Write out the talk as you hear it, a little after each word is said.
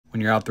When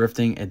you're out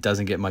thrifting, it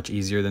doesn't get much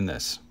easier than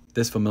this.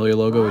 This familiar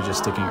logo is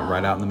just sticking it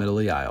right out in the middle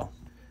of the aisle.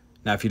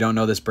 Now, if you don't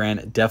know this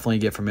brand, definitely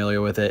get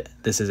familiar with it.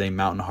 This is a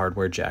Mountain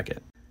Hardwear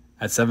jacket.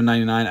 At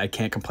 $7.99, I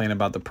can't complain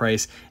about the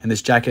price, and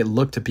this jacket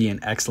looked to be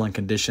in excellent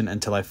condition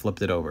until I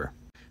flipped it over.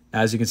 Now,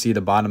 as you can see,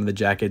 the bottom of the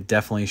jacket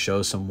definitely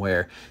shows some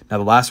wear. Now,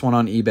 the last one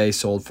on eBay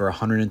sold for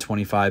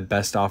 $125,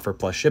 best offer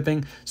plus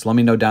shipping, so let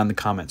me know down in the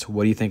comments,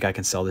 what do you think I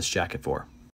can sell this jacket for?